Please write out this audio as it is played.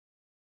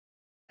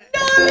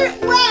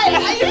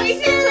Are you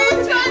making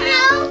jokes right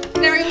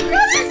now? Miriam,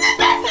 this is the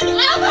best thing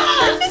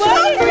ever!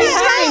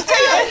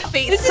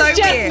 This has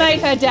just made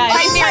her day.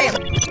 Hey, Miriam.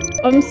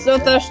 I'm so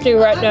thirsty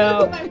right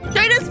now.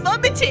 Jona's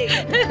vomiting.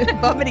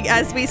 Vomiting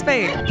as we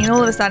speak. And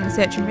all of a sudden,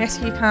 search and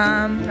rescue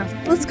comes. And I was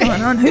like, what's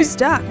going on? Who's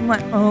stuck? I'm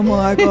like, oh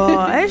my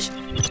gosh.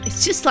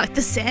 It's just like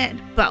the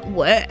sand, but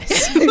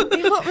worse.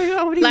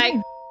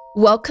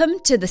 Welcome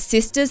to the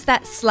Sisters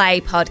That Slay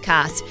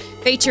podcast,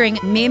 featuring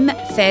Mim,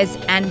 Fez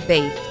and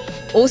Beef,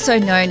 also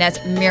known as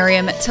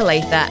Miriam,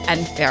 Talitha and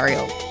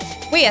Ferial.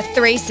 We are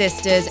three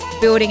sisters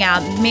building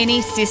our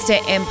mini sister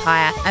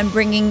empire and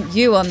bringing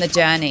you on the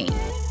journey.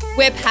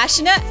 We're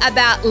passionate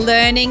about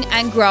learning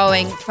and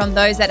growing from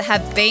those that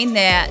have been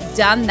there,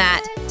 done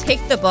that,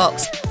 ticked the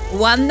box,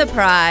 won the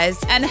prize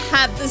and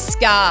have the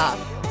scar.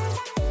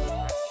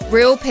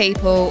 Real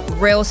people,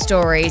 real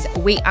stories,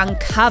 we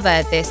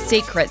uncover their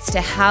secrets to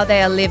how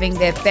they are living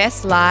their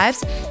best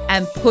lives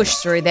and push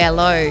through their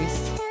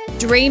lows.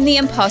 Dream the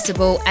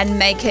impossible and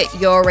make it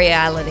your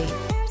reality.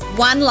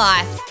 One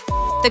life,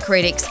 the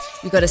critics,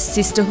 you got a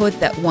sisterhood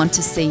that want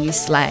to see you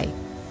slay.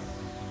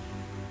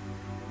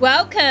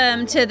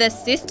 Welcome to the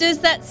Sisters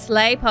That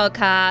Slay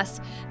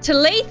podcast.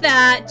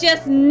 Talitha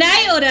just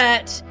nailed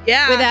it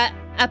with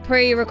a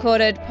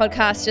pre-recorded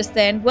podcast just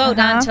then. Well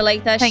done,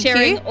 Talitha. Thank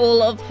sharing you.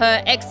 all of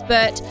her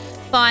expert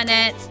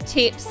finance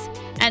tips.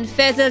 And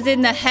Fezza's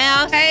in the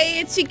house. Hey,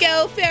 it's your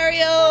girl,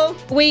 Ferial.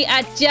 We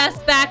are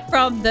just back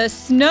from the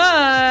snow.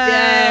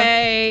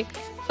 Yeah.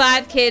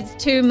 5 kids,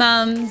 2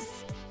 mums,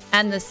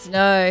 and the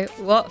snow.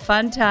 What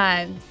fun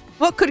times.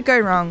 What could go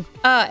wrong?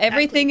 Oh,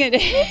 everything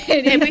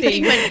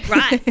Everything went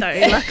right,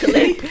 though,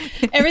 luckily.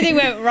 Everything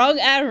went wrong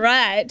and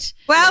right.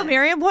 Well,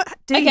 Miriam, what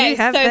do you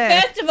have so there?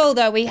 first of all,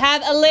 though, we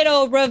have a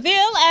little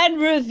reveal and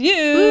review.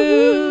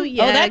 Ooh,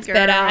 yeah, oh, that's girl.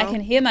 better. I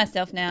can hear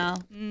myself now.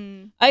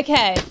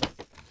 Okay.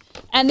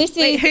 And this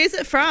Wait, is... who's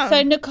it from?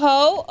 So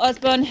Nicole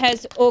Osborne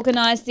has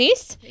organised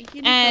this. Thank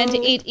you, and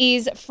Nicole. it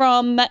is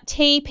from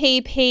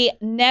TPP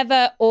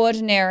Never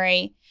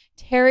Ordinary.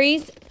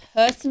 Terry's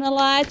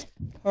personalised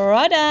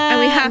product. And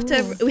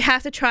we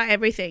have to try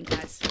everything,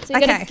 guys. So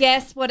you're going to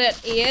guess what it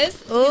is.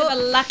 It's a bit of a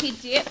lucky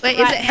dip. Wait,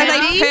 is right it now.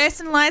 Are heavy? they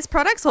personalised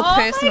products or Oh my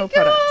personal God.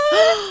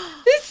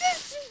 products? This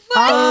is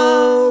fun.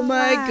 Oh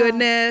my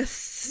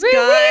goodness, Reveal.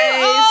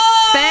 guys!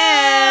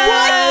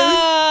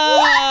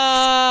 Fez.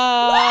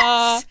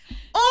 What?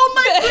 Oh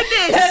my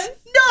goodness!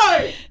 No!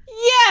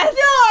 Yes.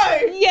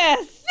 No!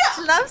 Yes.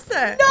 She loves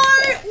it. No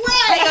way!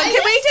 Hang on,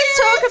 can we just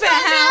talk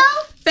about how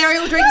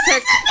Ferial drinks her...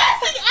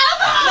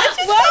 Let's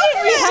just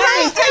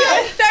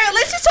Ferial,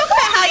 let's just talk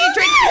about how you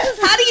drink.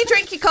 How do you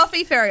drink your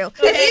coffee, Ferial?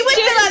 If you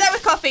wouldn't be like that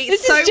with coffee,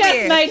 it's This so has just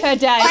weird. made her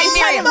day. Hey, She's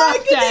Miriam, had a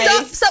rough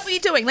day. Stop what you're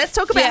doing. Let's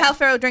talk about Yeah. how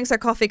Ferial drinks her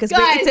coffee because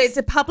Guys, it's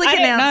a public I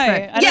don't know.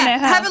 announcement. I don't know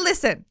how. Have a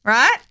listen,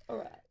 right? All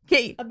right.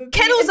 Okay,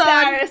 kettle's on.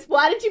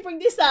 Why did you bring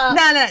this up?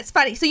 No, it's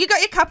funny. So you got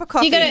your cup of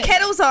coffee. You gotta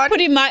Kettle's on.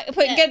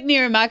 Get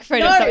near a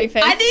microphone or No, something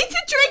first. I need to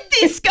drink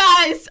this,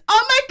 guys.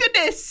 Oh my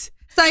goodness.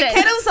 So Yes.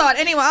 kettle's on.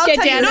 Anyway, I'll Get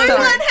tell you down the No Sorry.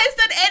 story. one has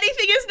done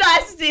anything as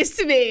nice as this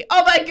to me.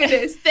 Oh my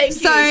goodness. Thank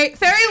So you.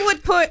 Ferial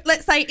would put,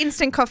 let's say,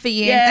 instant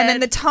coffee in, Yeah. and then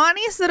the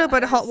tiniest little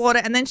bit of hot water,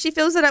 and then she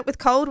fills it up with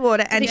cold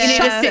water, and You need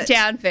shots to sit it.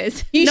 down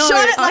first. You No,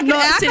 shot it like I'm an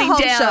not sitting alcohol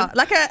down. shot,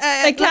 like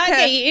They can't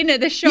get you into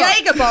the shop.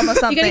 Jaeger bomb or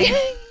something. You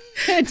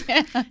gotta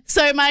go down.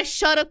 So my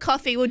shot of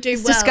coffee will do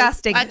It's well.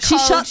 disgusting. A She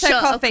cold shots her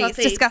shot of coffee. It's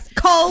disgusting.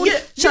 Cold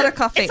shot of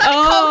coffee. It's like a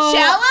Oh. cold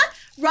shower,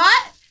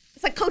 right?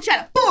 It's like cold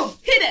shower. Boom,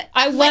 hit it.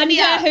 I Wake wonder me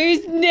up.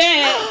 w's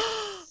next.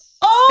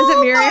 Oh Is it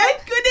Miriam? my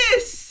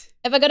goodness.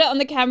 Have I got it on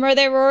the camera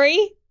there,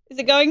 Rory? Is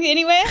it going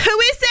anywhere? Who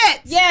is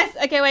it? Yes.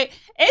 Okay, wait.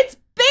 It's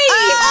Beef.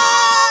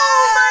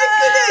 Oh my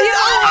goodness. You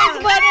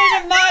always wanted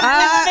a mug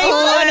with Beef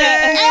on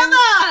it.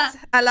 Emma.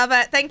 I love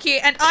it. Thank you.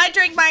 And I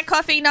drink my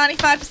coffee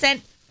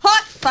 95%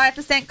 hot,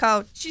 5%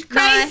 cold. She's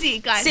crazy,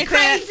 guys. Sip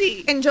Crazy.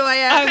 it. Enjoy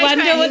it. I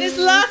wonder what this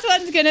last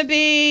one's going to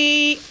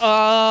be.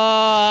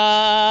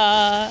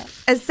 Oh.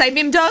 Say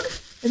Mim Dog.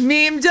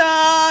 Mim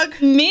Dog.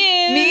 Mim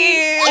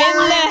Mim. in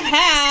the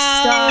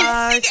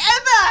house. Best thing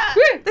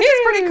ever. This is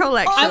pretty cool,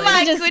 actually. I Oh might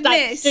my just like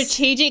goodness.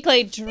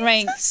 strategically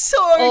drink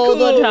So all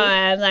cool. the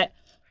time. Like,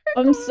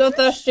 I'm so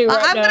thirsty right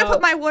I'm now. going to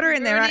put my water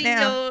in there right Ruining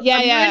now. your- Yeah,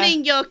 I'm yeah.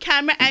 ruining your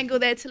camera angle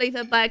there,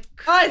 Talitha, by...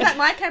 Oh, is that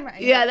my camera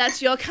angle? Yeah,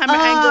 that's your camera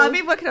Oh, I've angle.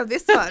 been working on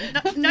this one.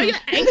 Know your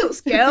angles,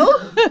 girl.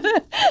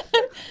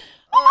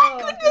 Oh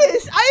my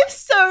goodness. I am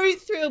so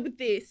thrilled with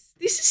this.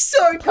 This is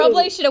so cool.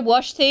 Probably should have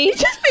washed these.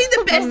 It's just been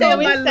the best day of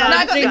we my start No, I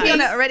life. got drinking. pee on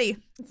it already.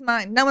 It's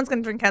mine. No one's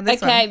going to drink out of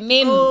this Okay, one.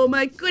 Mim. Oh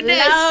my goodness.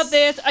 Love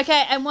this.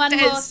 Okay, and one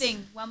more Fez.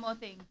 thing. One more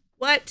thing.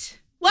 What?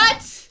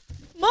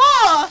 More?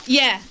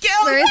 Yeah.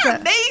 Girl, Where is you're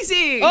it?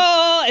 amazing.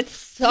 Oh, it's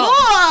soft.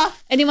 More.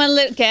 Anyone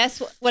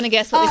guess? Want to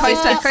guess what this is?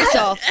 Coaster, It's coaster.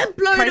 soft. I'm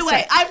blown Coaster.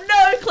 away. I have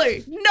no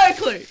clue. No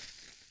clue.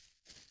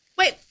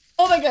 Wait.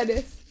 Oh my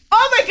goodness.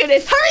 Oh my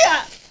goodness. Hurry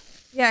up.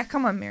 Yeah,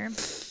 come on, Miriam.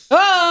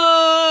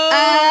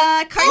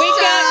 Oh! Coaster. We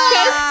got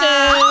coaster.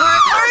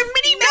 Or a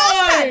mini mouse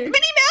pad.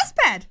 Mini mouse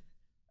pad.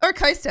 Or a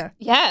coaster?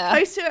 Yeah.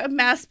 Poster, a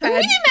mouse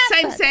pad.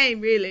 Same,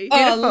 really. Oh,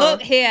 Beautiful.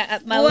 look here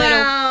at my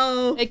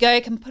little. There you go.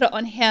 You can put it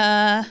on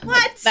here. What?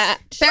 Like that.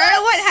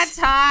 Cheryl won't have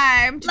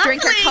time to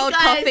drink her Luckily, cold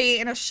guys, coffee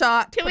in a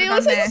shot. Can Put we it on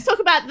also there. just talk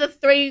about the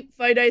 3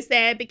 photos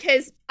there,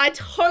 because I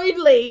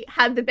totally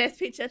have the best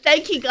picture.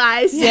 Thank you,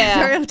 guys.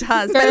 Yeah. Cheryl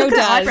does. But Cheryl look at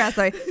does. her eyebrows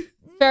though.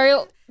 Very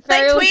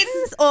They're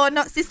twins or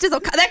not sisters or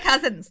they're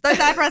cousins. Those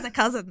eyebrows are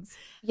cousins.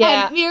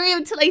 Yeah. And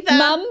Miriam Talitha.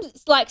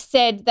 Mum's like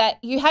said that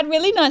you had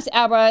really nice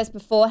eyebrows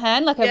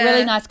beforehand, like a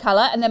really nice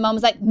colour, and then Mum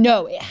was like,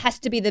 no, it has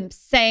to be the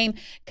same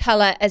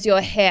colour as your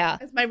hair.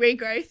 As my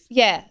regrowth.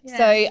 Yeah.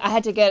 So I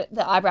had to get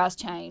the eyebrows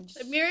changed.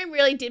 So Miriam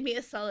really did me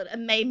a solid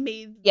and made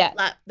me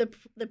like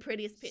the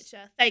prettiest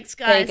picture. Thanks,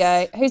 guys.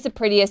 There you go. Who's the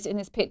prettiest in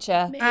this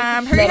picture? Who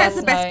Let has us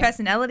the best know.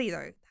 personality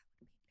though?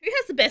 Who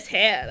has the best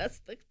hair? That's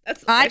the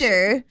I question.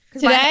 do.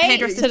 'Cause my Today,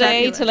 hairdresser's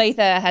fabulous.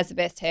 Talitha has the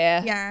best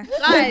hair. Yeah.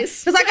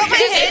 Guys. Because I got my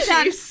hair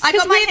done. I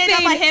got my hair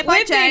done by Hair by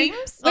we've been-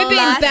 James we've been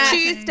last back.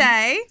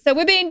 Tuesday. So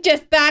we've been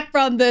just back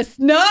from the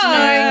snow. What's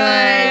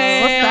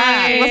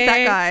that? What's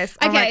that, guys?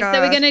 Oh my Okay, so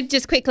we're gosh. going to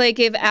just quickly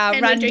give our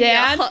And we're drinking our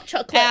rundown, hot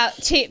chocolate. our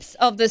tips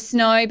of the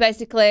snow,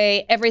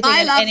 basically everything I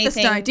and love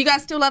anything. the snow. Do you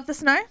guys still love the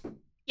snow?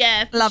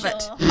 Yeah, for Love sure.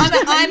 it.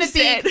 I'm a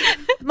big.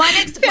 My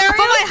next for my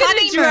Ferrell's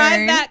gonna drive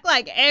honeymoon. back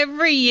like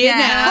every year Yeah,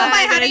 now. for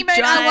my I'm gonna honeymoon, I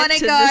drive want to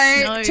to the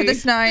go snow. to the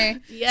snow.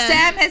 Yeah.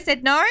 Sam has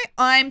said no.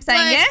 I'm saying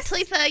Like, yes.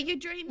 Talitha, you're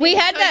dreaming. We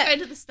had Don't that-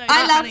 Go to the snow.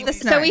 I love honeymoon. the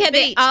snow. So we had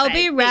Beach, the I'll babe,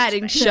 be beach,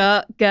 riding babe.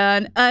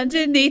 shotgun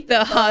underneath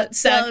the hot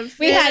sun. sun.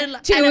 We had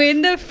Feeling- 2 and-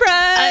 in the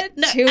front,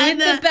 no, 2 in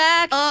and the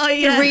back, Oh,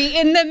 yeah. 3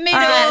 in the middle.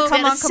 Alright, We come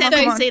had on, a come on,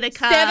 come on. 7-seater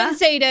car.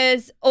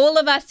 7-seaters, all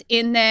of us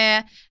in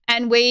there,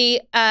 and we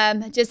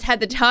just had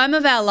the time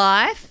of our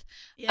life.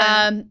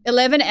 Yeah.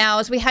 11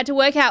 hours. We had to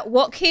work out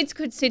what kids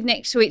could sit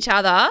next to each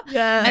other.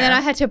 Yeah. And then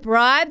I had to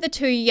bribe the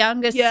 2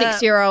 youngest Yeah.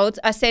 6-year-olds.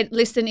 I said,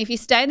 listen, if you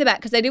stay in the back,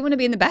 because they didn't want to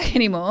be in the back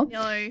anymore.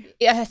 No.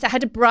 Yeah, so I had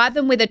to bribe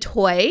them with a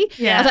toy.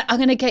 Yeah. I was like, I'm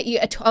going to get you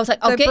a toy. I was like,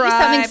 I'll So get you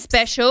something bribes.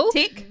 special.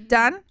 Tick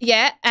done.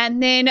 Yeah.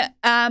 And then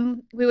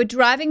we were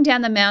driving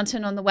down the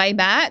mountain on the way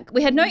back.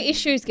 We had no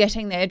issues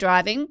getting there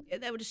driving. Yeah,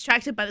 they were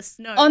distracted by the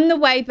snow. On the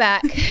way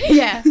back,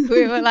 yeah,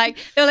 we were like,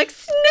 they were like,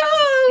 snow.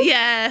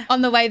 Yeah.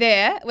 On the way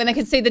there, when they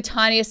could see the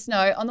tiniest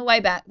snow. On the way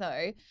back,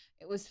 though,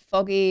 it was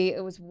foggy,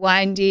 it was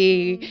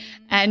windy,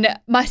 and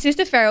my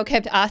sister Farrell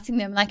kept asking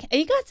them, like, "Are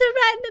you guys all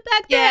right in the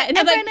back there?" Yeah, And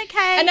I'm like, everyone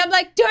okay? And I'm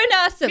like, "Don't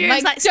ask them.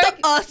 Miriam's like, don't stop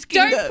asking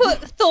Don't them." put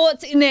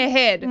thoughts in their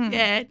head."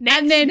 Yeah.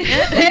 And then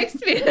next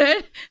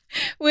minute,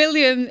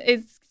 William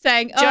is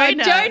saying, "Oh,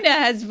 Jonah. Jonah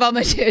has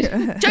vomited."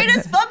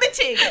 Jonah's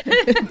vomiting.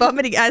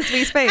 Vomiting as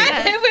we speak.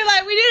 And we're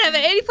like, we didn't have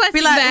any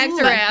plastic like, bags ooh,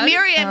 around.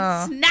 Miriam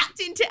Oh. snapped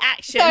into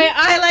action. So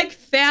I like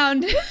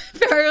found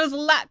Farrell's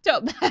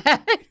laptop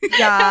bag.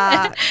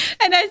 Yeah.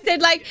 And I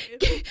said like,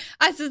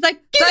 I was like,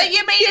 give So it, you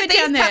give mean it if these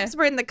down there. cups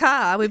were in the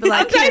car, we'd be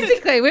like,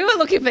 Basically, we were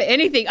looking for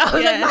anything. I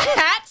was Yeah. like, my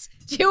hat.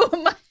 Do you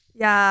want my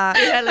yeah.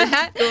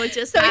 hat?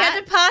 gorgeous So we hat.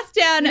 had to pass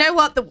down. You know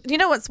what? You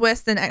know what's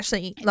worse than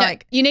actually No,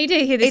 like you need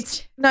to hear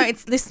this.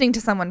 it's listening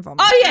to someone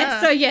vomit. Oh yeah.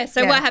 So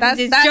Yeah, what happens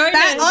is Jonah.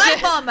 I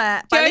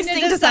vomit by Jonah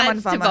listening to someone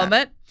decides to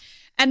vomit.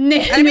 And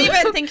then I'm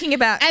even thinking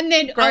about And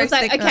then I gross was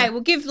like, thing- okay,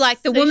 we'll give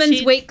like the So woman's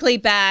she- weekly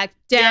bag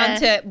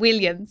down Yeah. to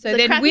William. So The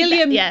then crappy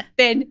William bag, yeah.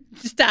 then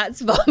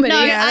starts vomiting.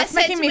 No, Yeah, I that's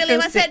said making to me William,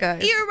 feel I said, sick,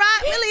 guys. "You're right,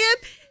 William."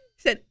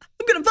 He said,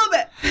 "I'm gonna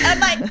vomit." I'm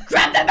like,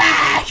 "Grab the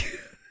bag."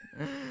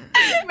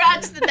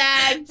 Grabs the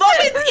bag,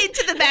 vomits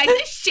into the bag.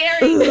 They're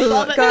sharing the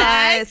vomit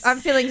guys, bags. I'm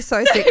feeling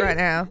so sick right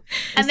now.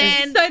 and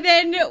then So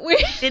then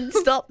we didn't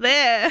stop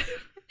there.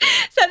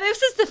 so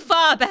this is the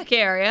far back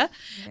area,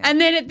 and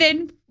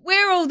then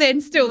we're all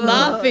then still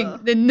laughing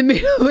in the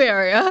middle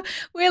area.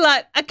 We're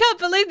like, I can't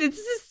believe this. This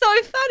is so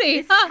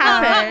funny. Ha,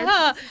 ha, happened.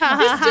 ha, ha.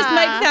 This just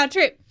makes our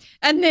trip.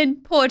 And then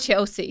poor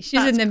Chelsea,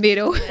 she's in the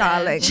middle.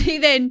 Darling. She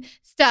then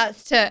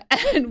starts to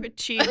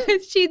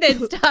she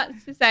then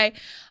starts to say,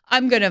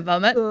 I'm gonna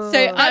vomit. So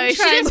I'm she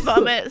trying just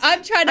vomits.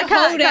 I'm trying to I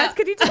can't, hold guys, out.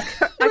 could you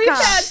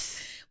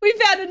just We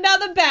found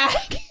another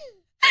bag.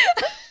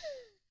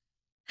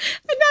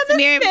 Another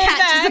Miriam spare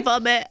catches bag. the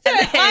vomit. So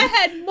and then- I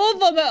had more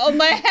vomit on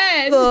my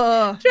hands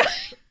Ugh.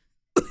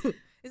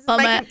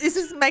 Vomit. This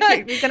is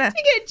making we're gonna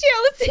to get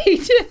Chelsea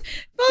to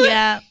vomit.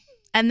 yeah.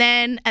 And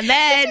then the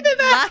bag.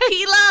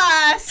 lucky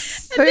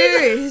last.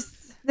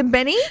 who's the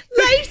Benny?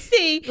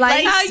 Lacey, our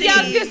Lacey.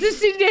 youngest, is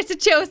sitting next to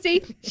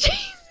Chelsea.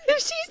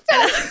 She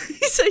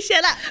starts So she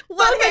had like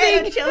one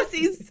hand on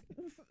Chelsea's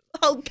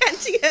whole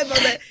catching her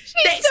vomit.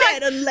 Next starts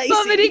hand on Lacey.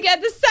 vomiting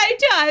at the same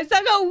time. So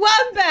I got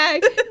one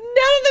bag. None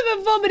of them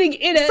are vomiting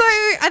in it.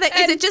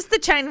 Is it just the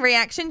chain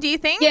reaction, do you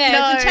think? yeah,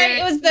 No, it was the chain.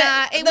 It was the.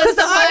 nah, it the was Because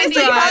the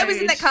honestly, if I road. was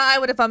in the car, I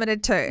would have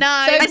vomited too. No,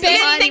 So I it's still the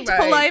didn't think to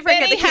pull road. over and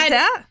get the kids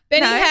out.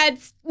 Benny No. had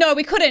No,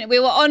 we couldn't. We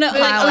were on a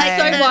like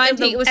so the-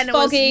 windy. It was and it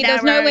was foggy. There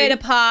was narrow. nowhere to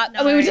park.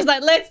 And we were just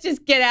like, let's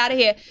just get out of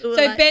here. were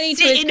So like, Benny,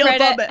 to sit his in your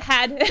credit, vomit.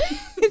 had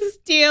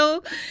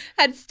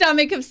had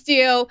stomach of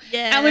steel.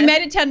 Yeah. And we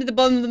made it down to the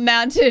bottom of the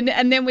mountain.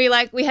 And then we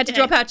had to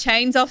drop our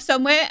chains off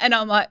somewhere. And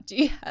I'm like, do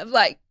you have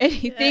like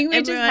anything? We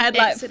just everyone had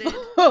like exited.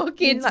 4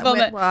 kids Like vomit.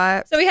 wet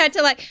wipes. So we had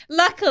to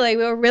luckily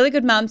we were really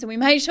good mums and we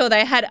made sure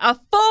they had a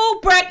full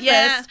breakfast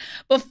Yeah.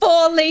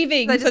 before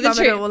leaving They for just the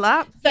vomited trip. it all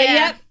up. So Yeah.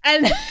 yep,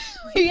 and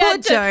we Poor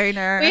had to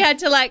Jonah. we had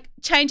to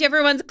change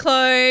everyone's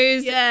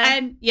clothes. Yeah.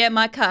 And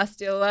my car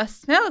still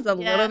smells a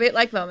little bit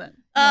like vomit.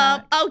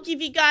 I'll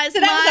give you guys So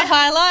that was a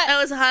highlight.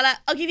 That was a highlight.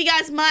 I'll give you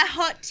guys my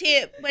hot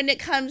tip when it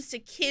comes to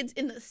kids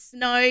in the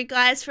snow,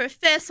 guys, for a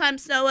first-time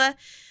snower.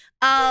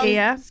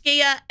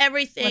 Skier,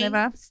 everything.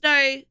 Whatever.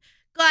 Snow.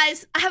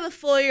 Guys, I have a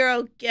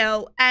 4-year-old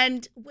girl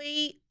and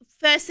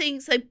first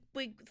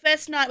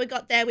night we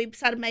got there, we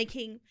started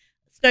making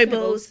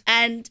snowballs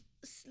and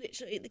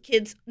literally the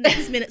kids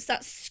next minute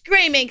start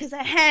screaming because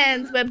their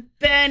hands were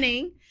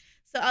burning.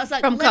 So I was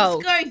like, From let's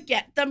cold. go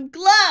get them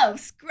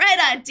gloves. Great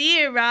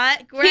idea,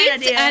 right? Great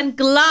Kids idea. and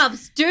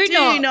gloves do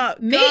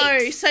not go.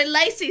 mix. So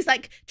Lacey's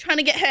trying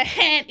to get her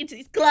hand into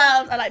these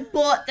gloves. I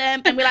bought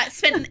them and we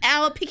spent an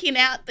hour picking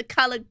out the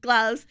coloured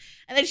gloves.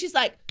 And then she's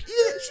like,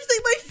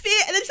 my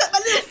feet. And then she's like, my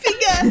little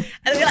finger.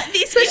 And we're like,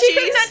 these So she issues.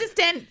 couldn't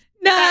understand.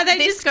 No, they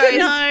this just goes- couldn't.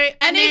 No.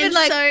 And even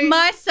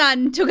my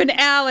son took an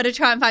hour to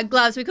try and find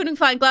gloves. We couldn't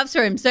find gloves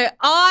for him. So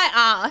I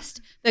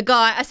asked the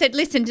guy, I said,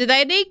 listen, do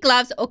they need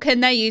gloves or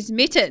can they use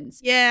mittens?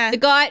 Yeah. The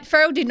guy,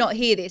 Farrell did not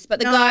hear this, but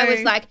the guy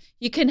was like,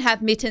 you can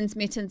have mittens.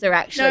 Mittens are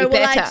actually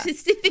better. I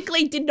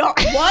specifically did not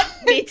want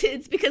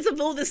mittens because of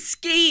all the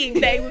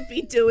skiing they would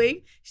be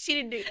doing. She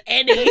didn't do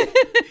any. So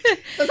I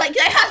was like,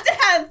 they have to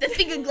have the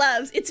finger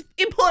gloves. It's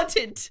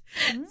important.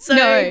 So,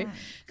 No.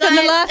 So the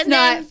guys, last and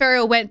night, then-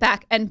 Farrell went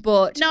back and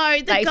bought No,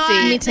 the Lacey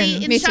guy, mittens.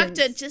 the instructor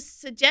Mittens.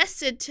 just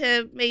suggested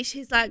to me,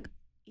 she's like,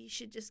 you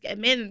should just get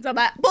mittens. I'm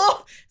like,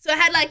 oh. So I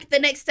had the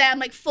next day,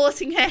 I'm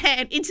forcing her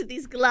hand into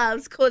these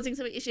gloves, causing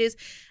some issues.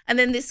 And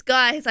then this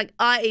guy, he's like,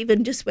 I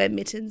even just wear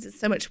mittens. It's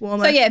so much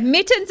warmer. So yeah,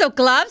 mittens or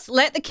gloves,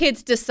 let the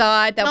kids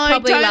decide. They'll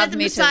probably don't love let them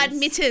mittens. decide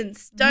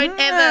mittens. Don't ever.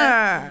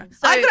 Yeah.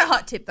 So- I've got a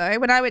hot tip though.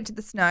 When I went to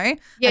the snow.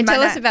 Yeah, and my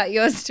tell us na- about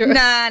your story.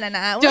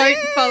 No. Don't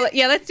follow.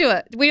 Yeah, let's do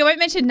it. We won't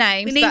mention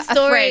names. We need but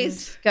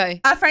stories. A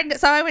friend. A friend.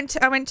 So I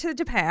went to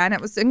Japan.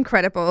 It was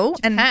incredible.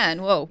 Go.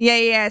 Japan. Whoa.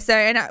 Yeah. So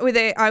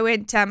I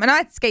went and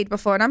I'd skied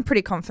before, and I'm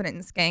pretty confident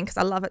in skiing because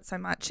I love it so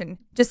much, and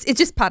it's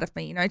just part of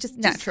me, just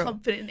natural.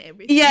 Confident in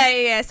everything.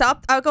 Yeah. So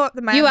I'll go up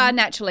the mountain. You are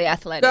naturally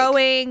athletic.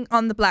 Going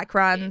on the black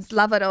runs,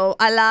 love it all.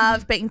 I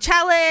love being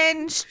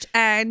challenged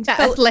and That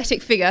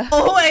athletic figure.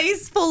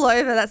 always fall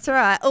over. That's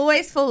right.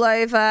 Always fall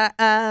over.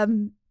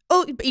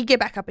 But you get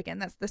back up again.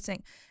 That's the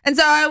thing. And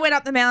so I went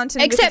up the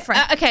mountain. with a Except,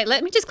 friend. okay,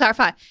 let me just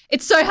clarify.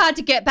 It's so hard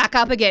to get back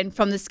up again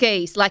from the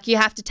skis. I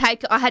had to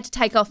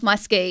take off my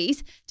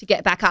skis to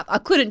get back up. I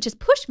couldn't just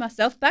push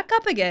myself back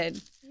up again.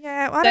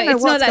 Yeah, well, I So don't know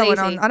it's not what's that going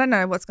easy. on. I don't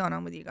know what's going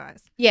on with you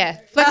guys. Yeah,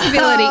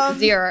 flexibility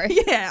zero.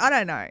 Yeah, I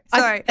don't know.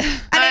 So, and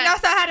then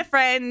also I had a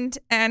friend,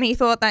 and he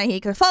thought that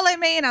he could follow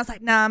me, and I was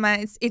like, "Nah,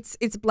 mate, it's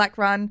a black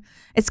run.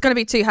 It's going to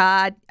be too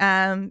hard."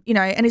 And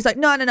he's like,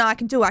 "No, I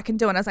can do it.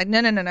 And I was like, "No."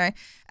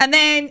 And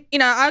then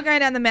I go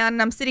down the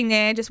mountain. I'm sitting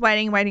there just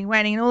waiting,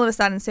 and all of a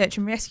sudden, search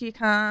and rescue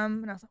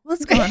come, and I was like,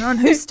 "What's going on?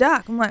 Who's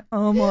stuck?" I'm like,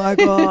 "Oh my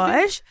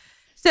gosh!"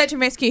 Search and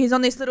rescue. He's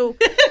on this little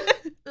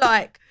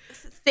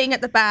thing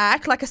at the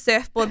back, like a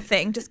surfboard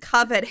thing, just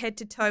covered head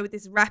to toe with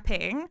this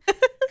wrapping,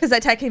 because they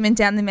take him in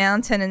down the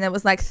mountain, and there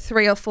was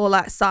 3 or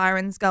 4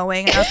 sirens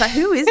going, and I was like,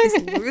 who is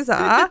this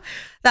loser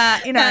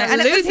that and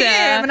it was him,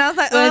 and I was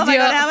like, oh my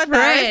god, how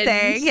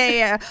embarrassing.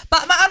 Yeah.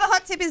 But my other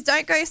hot tip is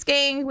don't go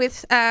skiing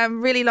with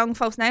really long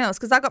false nails,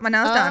 because I got my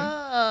nails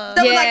done.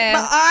 They were but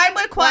I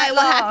were quite long.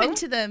 What happened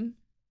to them?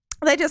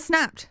 They just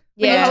snapped.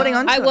 When Yeah, you're holding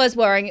on to I it. was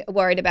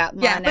worried about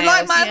my nails.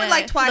 but mine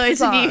were twice Those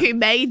as of long. you who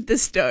made the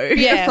stove.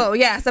 Beautiful,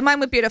 yeah. So mine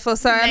were beautiful.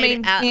 So I Made mean,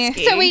 it out yeah.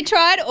 skiing. So we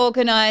tried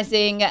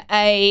organising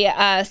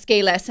a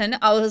ski lesson.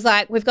 I was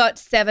like, we've got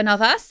 7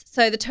 of us,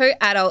 so the 2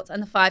 adults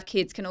and the 5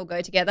 kids can all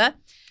go together.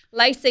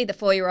 Lacey, the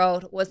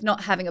 4-year-old, was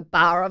not having a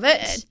bar of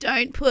it.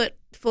 Don't put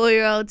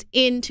 4-year-olds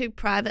into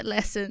private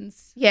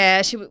lessons.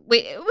 Yeah,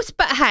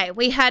 but hey,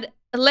 we had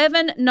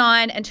 11,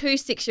 9 and 2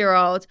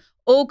 6-year-olds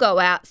all go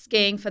out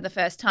skiing for the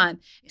first time.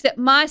 Except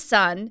my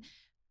son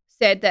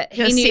said that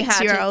he Your knew how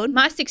to. 6-year-old?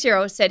 My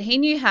 6-year-old said he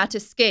knew how to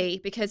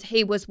ski because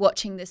he was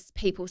watching this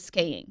people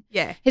skiing.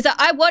 Yeah. He's like,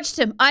 I watched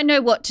him. I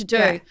know what to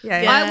do.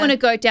 Yeah. I want to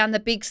go down the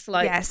big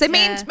slope. Yeah, so me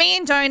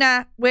and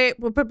Jonah, we're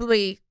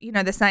probably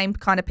the same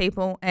kind of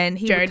people, and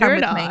he would come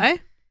with me.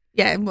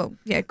 Yeah, well,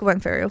 yeah, good one,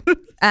 Ferial.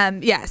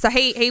 So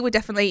he would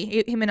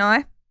definitely, him and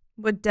I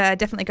would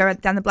definitely go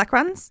down the black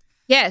runs.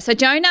 Yeah, so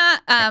Jonah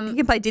You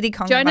can play Diddy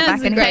Kong on my Jonah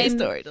back anyway.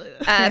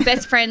 became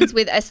best friends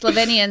with a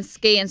Slovenian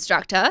ski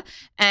instructor,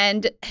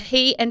 and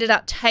he ended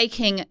up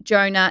taking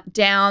Jonah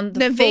down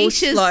the full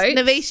slope.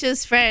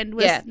 Navisha's friend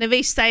was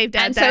Navish saved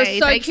our and day. so it was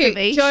so Thanks, cute.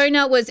 Navish.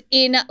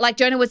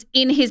 Jonah was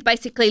in his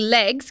basically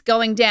legs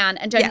going down,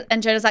 and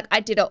Jonah's like, I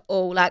did it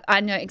all. Like,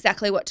 I know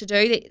exactly what to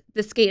do.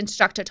 The ski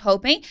instructor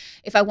told me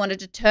if I wanted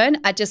to turn,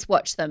 I just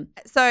watched them.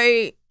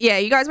 So yeah,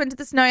 you guys went to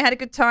the snow, had a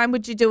good time.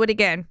 Would you do it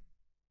again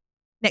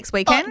next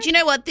weekend? Do you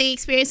know what? The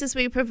experiences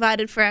we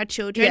provided for our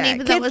children, Yeah,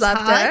 even though it kids was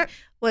loved hard, it.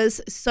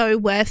 was so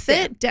worth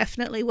it.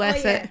 Definitely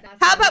worth it.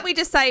 How about we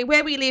just say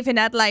where we live in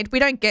Adelaide, we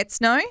don't get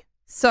snow,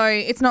 so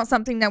it's not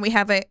something that we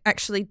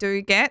actually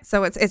do get.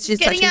 So it's just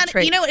Getting such a out,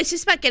 treat. you know what? It's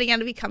just about getting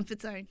out of your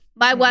comfort zone.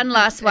 My one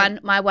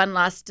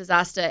last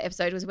disaster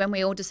episode was when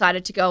we all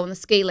decided to go on the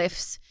ski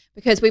lifts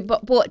because we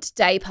bought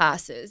day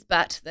passes,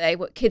 but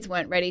kids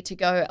weren't ready to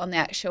go on the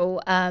actual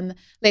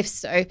lifts.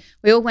 So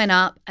we all went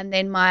up, and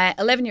then my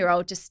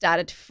 11-year-old just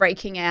started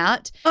freaking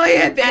out. Oh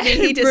yeah, And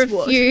he just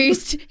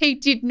refused. He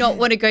did not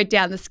want to go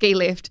down the ski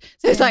lift.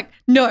 So it's like,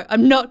 no,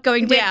 I'm not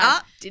going Went down.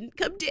 up, didn't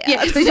come down.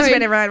 Yeah, So you just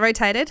went around,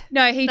 rotated.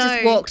 No, he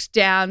just walked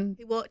down.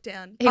 He walked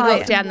down. He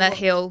walked down the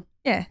hill.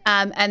 Yeah.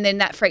 And then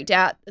that freaked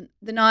out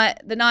the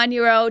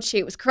 9-year-old.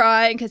 She was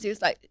crying because he was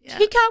like,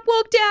 he can't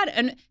walk down.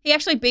 And he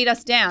actually beat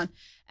us down.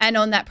 And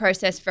on that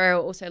process,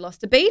 Farrell also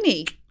lost a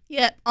beanie.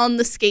 Yeah, on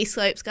the ski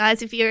slopes,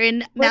 guys. If you're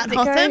in Where Mount did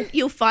it go? Hotham,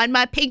 you'll find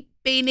my pink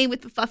beanie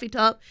with the fluffy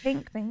top.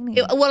 Pink beanie.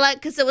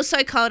 Because it was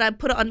so cold, I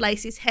put it on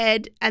Lacey's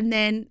head, and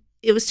then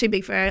it was too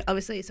big for her,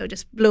 obviously, so it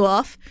just blew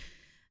off.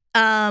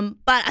 But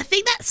I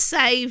think that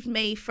saved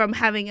me from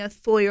having a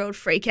 4-year-old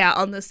freak out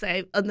on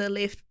the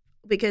lift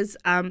because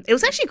it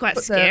was actually quite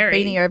Put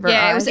scary. the beanie over her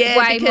Yeah, it eyes. was way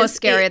more because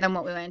scarier than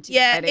what we were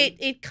anticipating.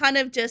 Yeah, it kind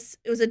of just,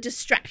 it was a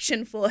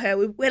distraction for her.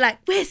 We're like,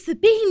 where's the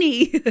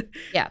beanie?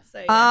 Yeah. So,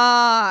 yeah.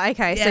 Ah,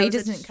 okay. Yeah, so it you was a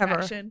just didn't cover.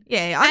 distraction.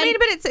 Yeah, I mean,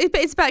 but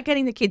it's about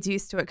getting the kids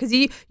used to it because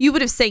you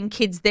would have seen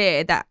kids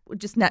there that would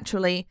just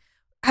naturally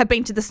have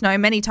been to the snow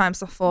many times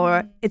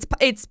before. It's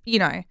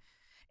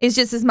it's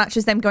just as much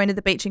as them going to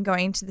the beach and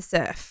going into the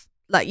surf.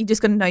 Like you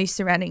just got to know your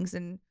surroundings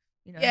and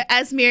Yeah,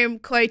 as Miriam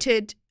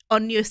quoted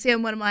you'll see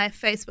on one of my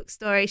Facebook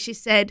stories, she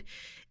said,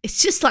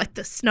 it's just like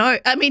the snow.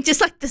 I mean, just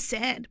like the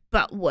sand,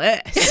 but worse.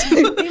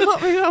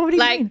 what do you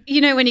Like,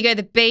 mean? when you go to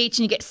the beach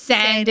and you get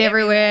sand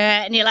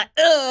everywhere and you're like,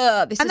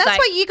 ugh, this And is that's like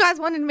why you guys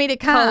wanted me to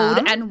come.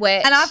 cold and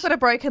wet. And I've got a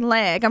broken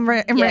leg. I'm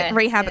in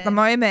rehab at the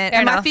moment. Fair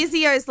and my enough.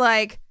 physio's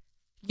like,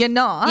 you're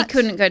not. You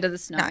couldn't go to the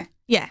snow. No.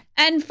 Yeah.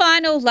 And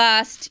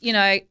last,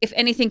 if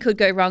anything could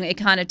go wrong, it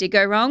kind of did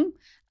go wrong.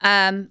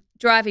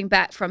 Driving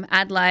from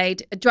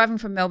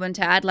Melbourne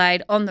to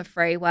Adelaide on the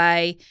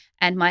freeway,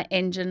 and my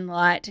engine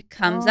light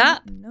comes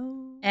up,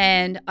 No.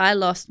 and I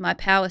lost my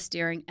power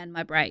steering and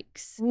my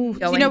brakes Ooh, going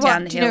do you know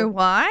down what? the Do hill. you know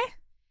why?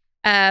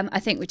 I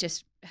think we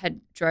just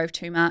had drove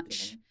too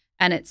much,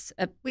 and it's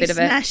a We bit of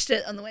smashed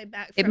it on the way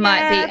back. It from might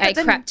Yeah, be a but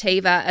then-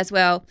 Craptiva as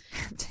well.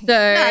 So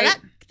No,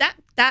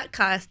 that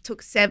car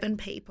took 7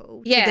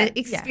 people. Yeah. To the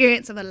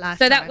experience of a lifetime.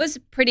 So that was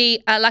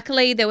pretty.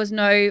 Luckily, there was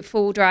no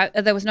full drive.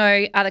 There was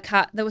no other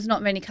car. There was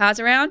not many cars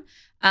around.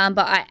 But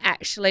I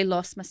actually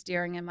lost my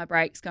steering and my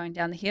brakes going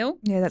down the hill.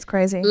 Yeah, that's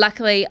crazy.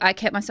 Luckily, I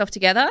kept myself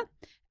together.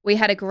 We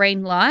had a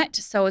green light,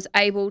 so I was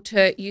able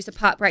to use a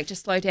park brake to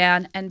slow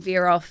down and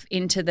veer off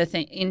into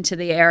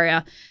the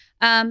area.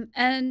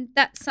 And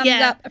that sums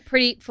up a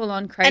pretty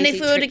full-on crazy. And if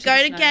we were to trip go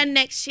the snow. again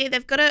next year,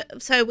 they've got to.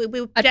 So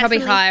we'll I'd probably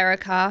hire a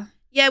car.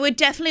 Yeah, we'd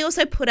definitely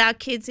also put our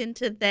kids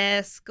into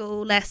their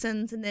school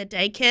lessons and their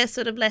daycare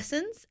sort of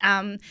lessons.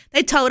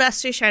 They told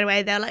us to straight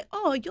away. They're like,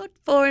 "Oh, your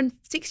 4 and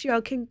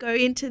 6-year-old can go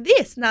into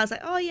this," and I was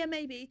like, "Oh yeah,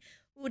 maybe."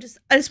 I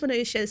just want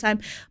to share this time,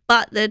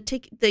 but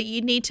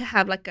you need to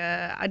have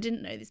I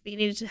didn't know this, but you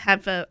needed to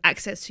have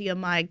access to your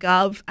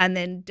MyGov and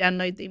then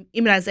download the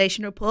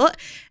immunisation report.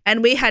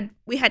 And we had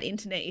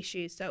internet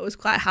issues, so it was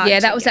quite hard. Yeah,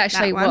 to that was get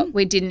actually that one. what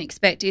we didn't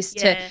expect.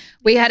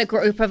 We had a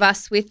group of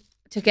us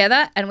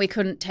together, and we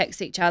couldn't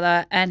text each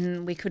other,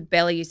 and we could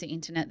barely use the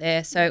internet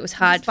there, so it was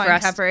hard for phone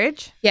us.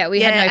 coverage. Yeah,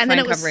 we had no and phone then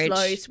it was coverage.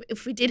 slow. So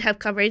if we did have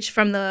coverage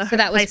from the So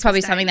that was place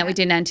probably we're something that we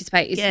staying didn't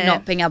anticipate is Yeah.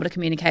 not being able to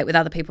communicate with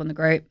other people in the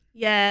group.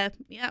 Yeah.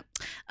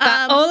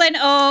 But all in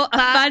all, a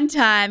but- fun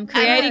time,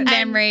 creating And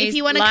memories, if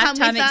you want to come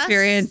lifetime with us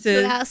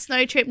experiences, to our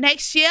snow trip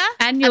next year,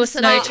 annual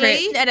snow trip.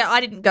 absolutely. No,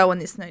 I didn't go on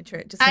this snow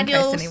trip. Just in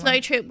Annual case anyone. snow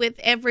trip with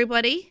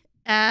everybody.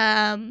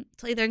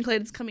 Leather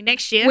Included is coming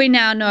next year. We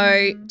now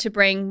know to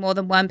bring more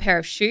than one pair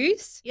of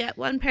shoes. Yeah,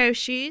 1 pair of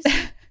shoes.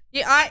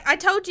 Yeah, I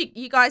told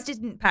you guys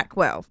didn't pack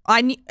well.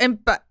 I knew,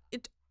 but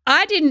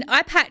I didn't.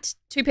 I packed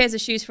 2 pairs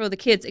of shoes for all the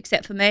kids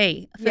except for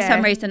me. For Yeah.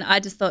 some reason, I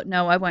just thought,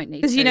 no, I won't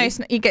need to. because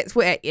it gets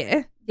wet.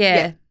 Yeah.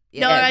 Yeah.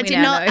 No, I we did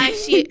now not know.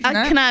 actually. No?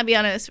 Can I be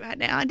honest right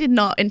now? I did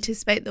not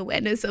anticipate the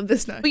wetness of the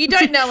snow. Well, you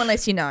don't know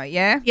unless you know.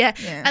 Yeah. Yeah.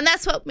 Yeah. And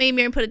that's what me and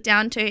Miriam put it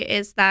down to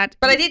is that.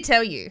 But I did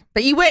tell you,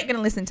 but you weren't going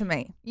to listen to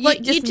me. Well,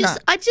 know.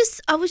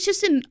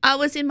 I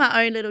was in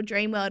my own little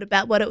dream world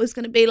about what it was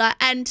going to be like,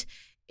 and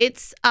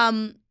it's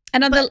And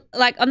on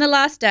the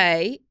last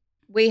day,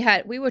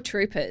 we were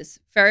troopers.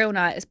 Ferial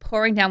night is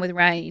pouring down with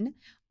rain.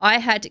 I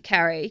had to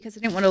carry, because I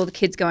didn't want all the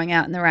kids going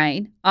out in the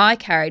rain, I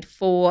carried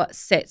 4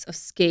 sets of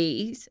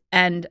skis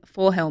and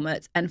 4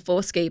 helmets and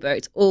 4 ski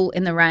boots all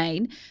in the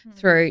rain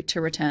through to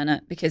return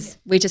it, because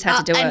we just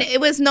had to do and it. it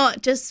was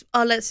not just,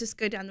 let's just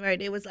go down the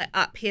road. It was like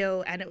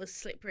uphill and it was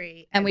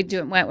slippery. And we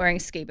weren't wearing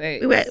ski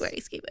boots. We weren't wearing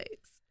ski boots.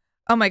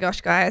 Oh my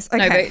gosh, guys.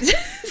 Okay. No boots.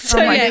 So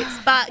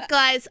but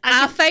guys,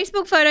 our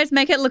Facebook photos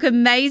make it look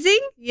amazing.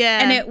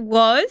 Yeah. And it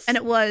was.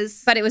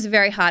 But it was a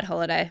very hard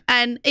holiday.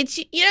 And it's,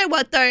 you know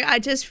what though, I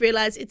just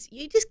realized it's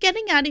you just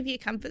getting out of your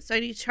comfort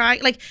zone. You try,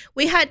 like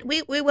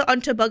we were on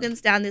toboggans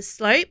down this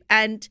slope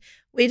and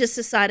we just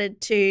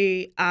decided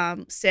to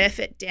surf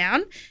it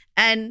down,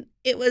 and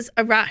it was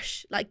a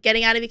rush, like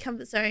getting out of your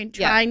comfort zone,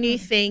 trying new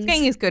things.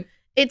 Skiing is good.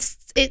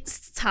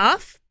 It's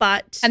tough,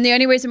 but And the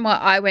only reason why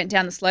I went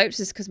down the slopes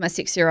is because my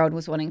 6-year-old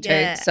was wanting to.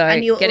 yeah, So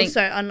and you're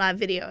also on live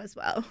video as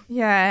well.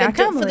 Yeah, I Do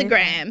can't it for the believe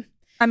gram.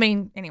 I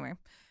mean, anyway.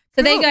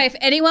 So there you go. If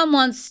anyone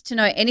wants to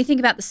know anything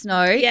about the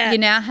snow, Yeah. you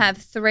now have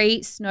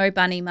 3 snow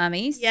bunny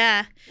mummies.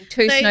 Yeah.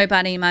 2 So- snow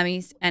bunny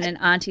mummies and an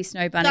auntie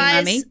snow bunny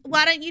Guys, mummy.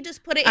 why don't you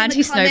just put it Auntie in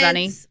the Snow Bunny.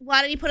 comments?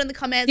 Why don't you put in the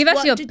comments? Give us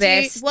what your did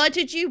best. What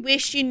did you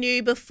wish you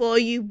knew before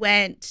you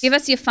went? Give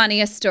us your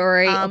funniest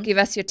story or give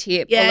us your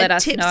tip or yeah, let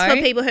us tips know. for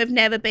people who've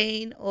never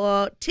been,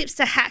 or tips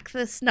to hack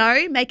the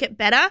snow, make it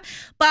better.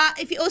 But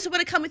if you also want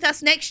to come with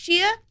us next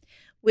year,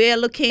 we're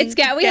looking.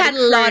 We had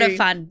a lot of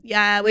fun.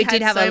 Yeah, We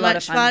did have so a lot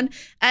much of fun.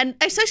 And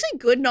it's actually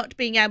good not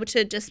being able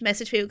to just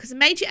message people, because it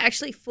made you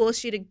actually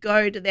force you to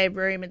go to their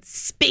room and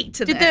speak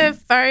to them.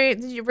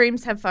 Did your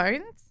rooms have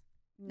phones?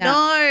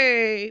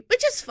 No,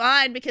 which is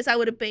fine, because I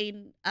would have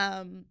been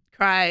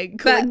crying,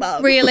 calling But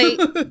mum. really,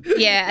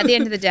 yeah, at the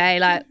end of the day,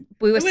 like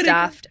we were would've-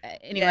 stuffed.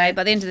 Anyway, Yeah.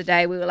 by the end of the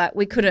day, we were like,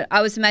 we couldn't,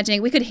 I was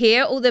imagining we could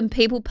hear all them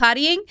people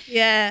partying.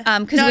 Yeah,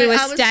 Because No, we were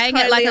I was staying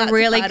at totally like out a to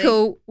really party.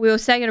 cool,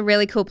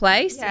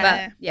 place.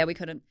 Yeah. But yeah, we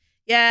couldn't.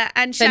 Yeah,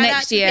 and So shout out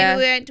next to the year- people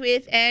we went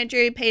with.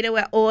 Andrew, Peter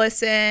were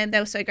awesome. They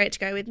were so great to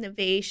go with.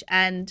 Navish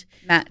and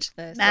Matt,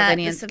 the Matt,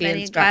 Slovenian the ski Slovenian guy,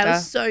 instructor.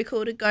 was so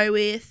cool to go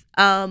with.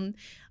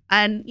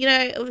 And you know,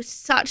 it was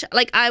such,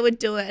 like, I would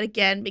do it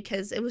again,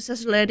 because it was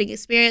such a learning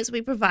experience.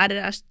 We provided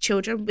our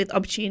children with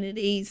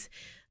opportunities,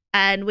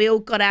 and we all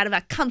got out of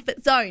our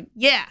comfort zone.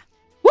 Yeah.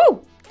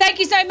 Woo! Thank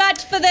you so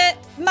much for the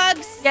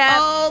mugs. Yeah.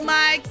 Oh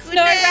my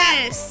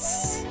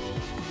goodness.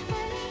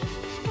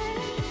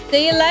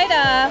 See you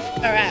later.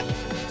 All right.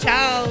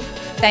 Ciao.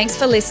 Thanks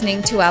for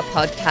listening to our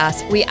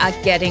podcast. We are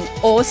getting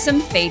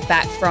awesome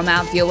feedback from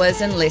our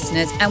viewers and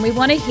listeners, and we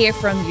want to hear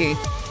from you.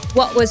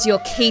 What was your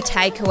key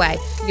takeaway,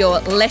 your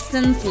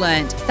lessons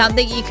learned,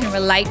 something you can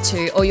relate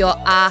to, or your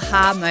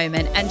aha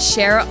moment, and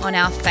share it on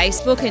our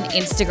Facebook and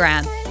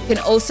Instagram. You can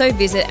also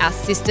visit our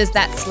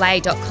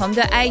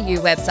sistersthatslay.com.au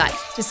website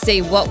to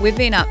see what we've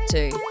been up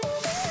to.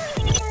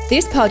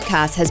 This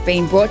podcast has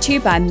been brought to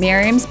you by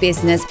Miriam's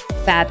business,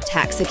 Fab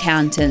Tax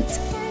Accountants.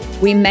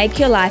 We make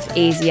your life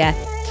easier,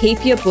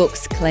 keep your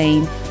books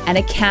clean, and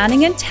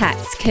accounting and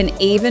tax can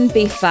even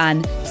be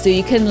fun, so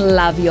you can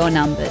love your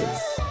numbers.